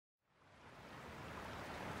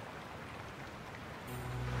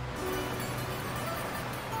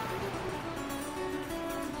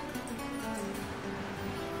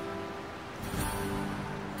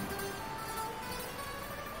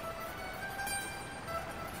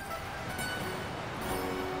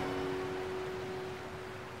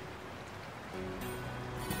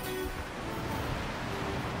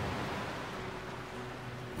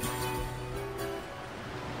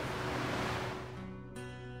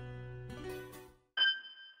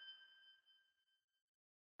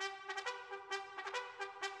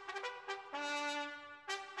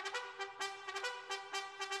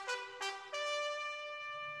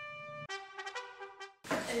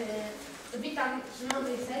tam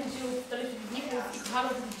mamy sędziów, telewizorników i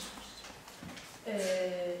kochanych.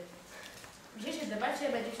 W dzisiejszej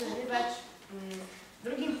debacie będzie się nazywać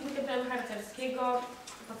drugim punktem prawa harcerskiego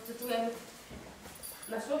pod tytułem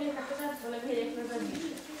Na słowie harcerza polegnie jak na zawisie.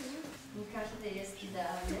 Nie każdy jest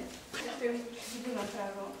idealny. Każdy ma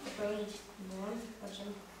prawo popełnić błąd,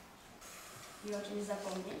 o czymś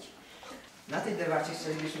zapomnieć. Na tej debacie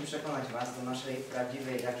chcielibyśmy przekonać Was do naszej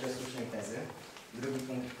prawdziwej, jakże słusznej tezy. Drugi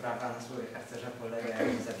punkt prawa na słowie harcerza polega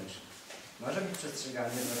jak na zawisie. Może być przestrzegany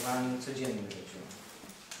w normalnym, codziennym życiu.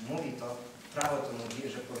 Prawo to mówi,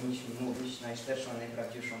 że powinniśmy mówić najszczerszą,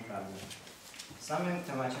 najprawdziwszą prawdę. W samym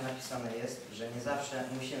temacie napisane jest, że nie zawsze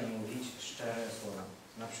musimy mówić szczere słowa.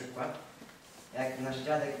 Na przykład, jak nasz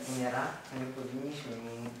dziadek umiera, to nie powinniśmy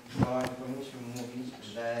mówić,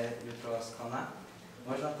 że jutro skona.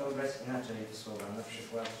 Można to ubrać inaczej te słowa, na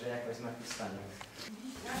przykład, że jakoś zmartwychwstanie.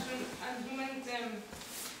 Naszym argumentem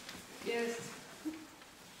jest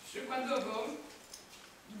przykładowo,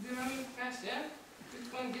 gdy mamy w klasie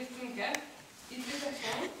krótką dziewczynkę i pyta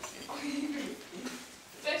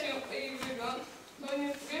się o jej wygląd, to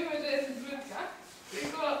nie powiemy, że jest brzydka,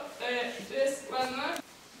 tylko że jest ładna.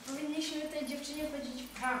 Powinniśmy tej dziewczynie powiedzieć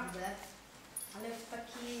prawdę, ale w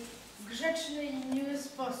taki grzeczny i miły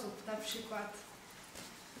sposób. Na przykład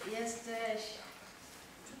jesteś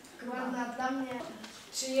ładna dla mnie.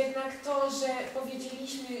 Czy jednak to, że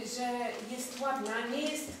powiedzieliśmy, że jest ładna, nie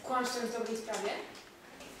jest kłamstwem w dobrej sprawie?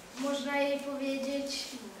 Można jej powiedzieć,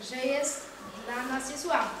 że dla nas jest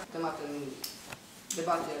ładna. Tematem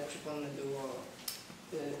debaty, jak przypomnę, było,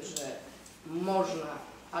 że można,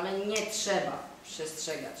 ale nie trzeba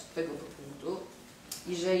przestrzegać tego punktu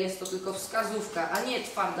i że jest to tylko wskazówka, a nie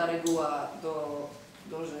twarda reguła do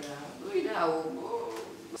dążenia do ideału, bo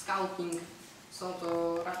scouting są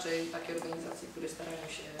to raczej takie organizacje, które starają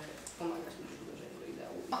się pomagać ludziom w dążeniu do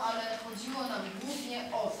ideału. Ale chodziło nam głównie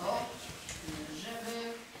o to,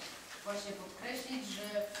 żeby właśnie podkreślić,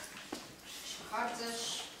 że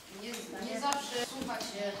harcerz nie zawsze słucha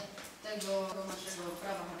się tego naszego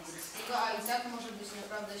prawa harcerskiego, a i tak może być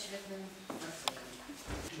naprawdę świetnym harcerzem.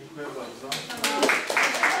 Dziękuję bardzo.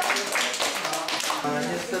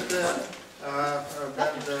 Niestety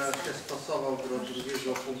będę się stosował do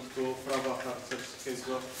drugiego punktu prawa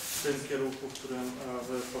harcerskiego w tym kierunku, w którym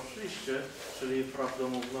Wy poszliście, czyli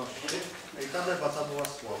prawdomówności. I ta debata była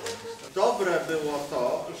słaba. Dobre było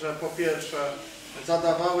to, że po pierwsze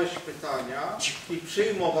zadawałeś pytania i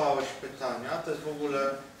przyjmowałeś pytania, to jest w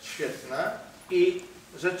ogóle świetne i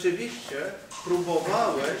rzeczywiście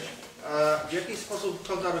próbowałeś w jakiś sposób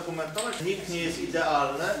kontrargumentować. Nikt nie jest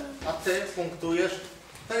idealny, a Ty punktujesz,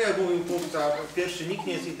 tak jak mówił punkt pierwszy, nikt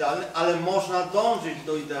nie jest idealny, ale można dążyć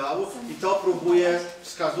do ideału i to próbuje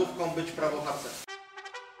wskazówką być prawo harcerskie.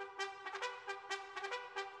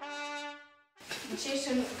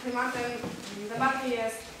 Dzisiejszym tematem debaty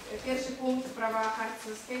jest pierwszy punkt prawa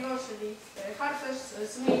harcerskiego, czyli harcerz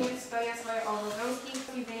sumiennie spełnia swoje obowiązki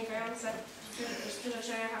wynikające z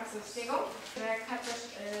przyrzeczenia harcerskiego. Że jak harcerz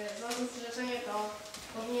złożył przyrzeczenie, to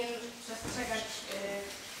powinien przestrzegać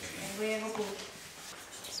jego punktów.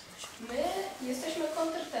 My jesteśmy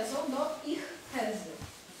kontrtezą do ich tezy.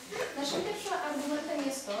 Naszym pierwszym argumentem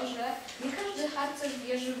jest to, że nie każdy harcerz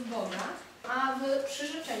wierzy w Boga, a w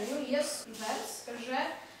przyrzeczeniu jest wers, że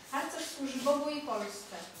harcerz służy Bogu i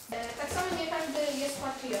Polsce. Tak samo nie każdy jest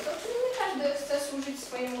patriotą, czyli nie każdy chce służyć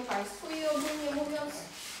swojemu państwu i ogólnie mówiąc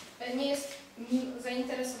nie jest nim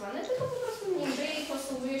zainteresowany, tylko po prostu nie żyje i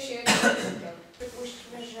posługuje się jego językiem.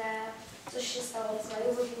 Przypuśćmy, że coś się stało w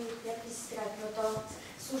kraju, wybuchł jakiś strajk, no to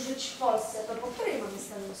służyć Polsce, to po której mamy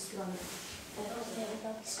stanąć stronie?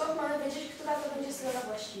 Skąd mamy wiedzieć, która to będzie strona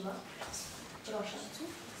właściwa? Proszę.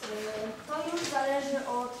 To już zależy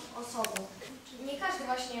od osoby. Nie każdy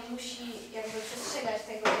właśnie musi jakby przestrzegać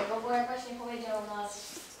tego, bo jak właśnie powiedział nas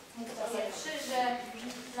punkt pierwszy, że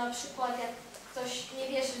na przykład jak ktoś nie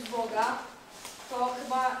wierzy w Boga, to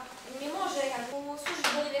chyba nie może mu służyć,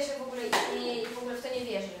 bo nie wie, że w ogóle istnieje i w ogóle w to nie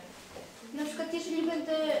wierzy. Na przykład jeżeli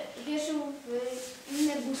będę wierzył w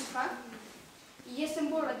inne bóstwa i jestem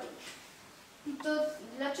Bogiem, to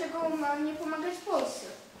dlaczego mam nie pomagać Polsce?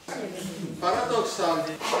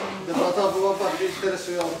 Paradoksalnie debata była bardziej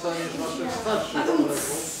interesująca niż naszych starszych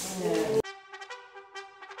kolegów.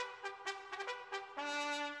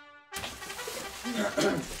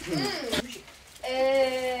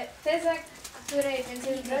 Teza, której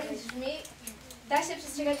będziemy bronić, brzmi: da się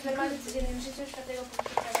przestrzegać normalnie w codziennym życiu czwartego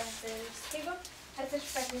punktu prawa harcerskiego. Harcerz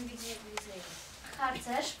w każdym widzi bliźniego.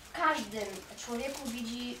 Harcerz w każdym człowieku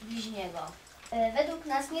widzi bliźniego. Według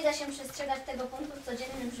nas nie da się przestrzegać tego punktu w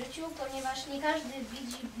codziennym życiu, ponieważ nie każdy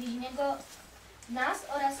widzi bliźniego nas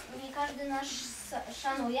oraz nie każdy nas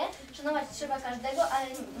szanuje. Szanować trzeba każdego, ale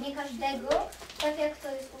nie każdego, tak jak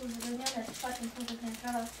to jest uwzględnione w 4. punkcie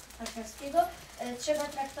Prawa Harcerskiego, trzeba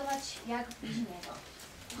traktować jak bliźniego.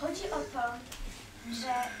 Chodzi o to,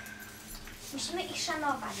 że musimy ich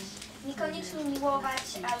szanować. Niekoniecznie miłować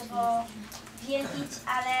albo wielbić,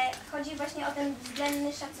 ale chodzi właśnie o ten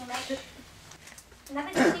względny szacunek.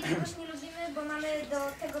 Nawet jeśli kogoś nie lubimy, bo mamy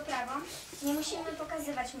do tego prawo, nie musimy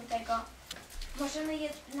pokazywać mu tego. Możemy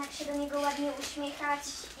jednak się do niego ładnie uśmiechać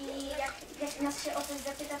i jak nas się o coś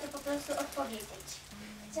zapyta, to po prostu odpowiedzieć.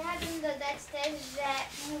 Chciałabym dodać też, że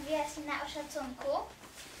mówiłaś o szacunku,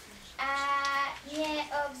 a nie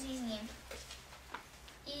o bliźnim.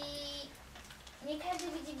 I nie każdy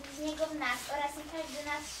widzi bliźniego w nas oraz nie każdy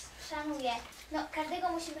nas szanuje. No, każdego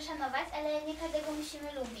musimy szanować, ale nie każdego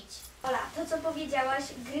musimy lubić. Ola, to co powiedziałaś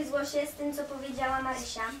gryzło się z tym, co powiedziała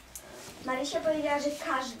Marysia. Marysia powiedziała, że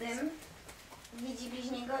każdym widzi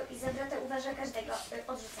bliźniego i za bratę uważa każdego.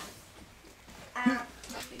 Odrzucam.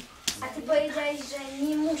 A ty powiedziałeś, że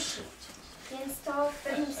nie musi. Więc to w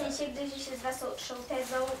pewnym sensie gryzie się z waszą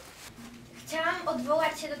tezą. Chciałam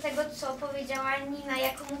odwołać się do tego, co powiedziała Nina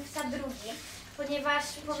jako mówca drugi, ponieważ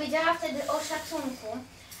powiedziała wtedy o szacunku.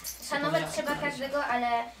 Szanować trzeba każdego,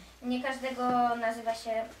 ale nie każdego nazywa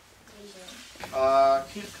się bliźnim.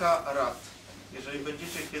 Kilka rad. Jeżeli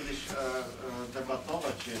będziecie kiedyś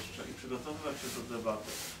debatować jeszcze i przygotowywać się do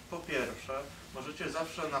debaty, po pierwsze, możecie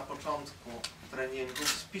zawsze na początku treningu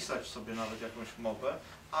spisać sobie nawet jakąś mowę,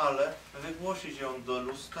 ale wygłosić ją do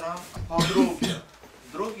lustra. Po drugie,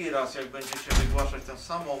 drugi raz jak będziecie wygłaszać tę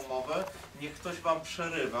samą mowę, niech ktoś wam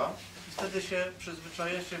przerywa i wtedy się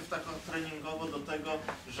przyzwyczajecie tak treningowo do tego,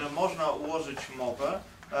 że można ułożyć mowę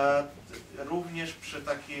również przy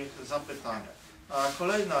takich zapytaniach. A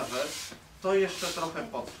kolejna rzecz, to jeszcze trochę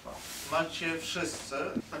potrwa. Macie wszyscy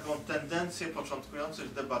taką tendencję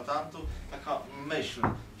początkujących debatantów, taka myśl,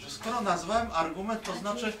 że skoro nazwałem argument, to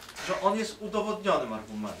znaczy, że on jest udowodnionym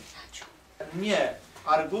argumentem. Nie.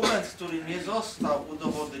 Argument, który nie został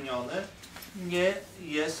udowodniony, nie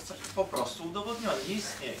jest po prostu udowodniony, nie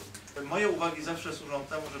istnieje. Moje uwagi zawsze służą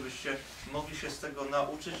temu, żebyście mogli się z tego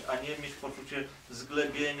nauczyć, a nie mieć poczucie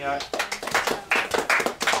zglebienia.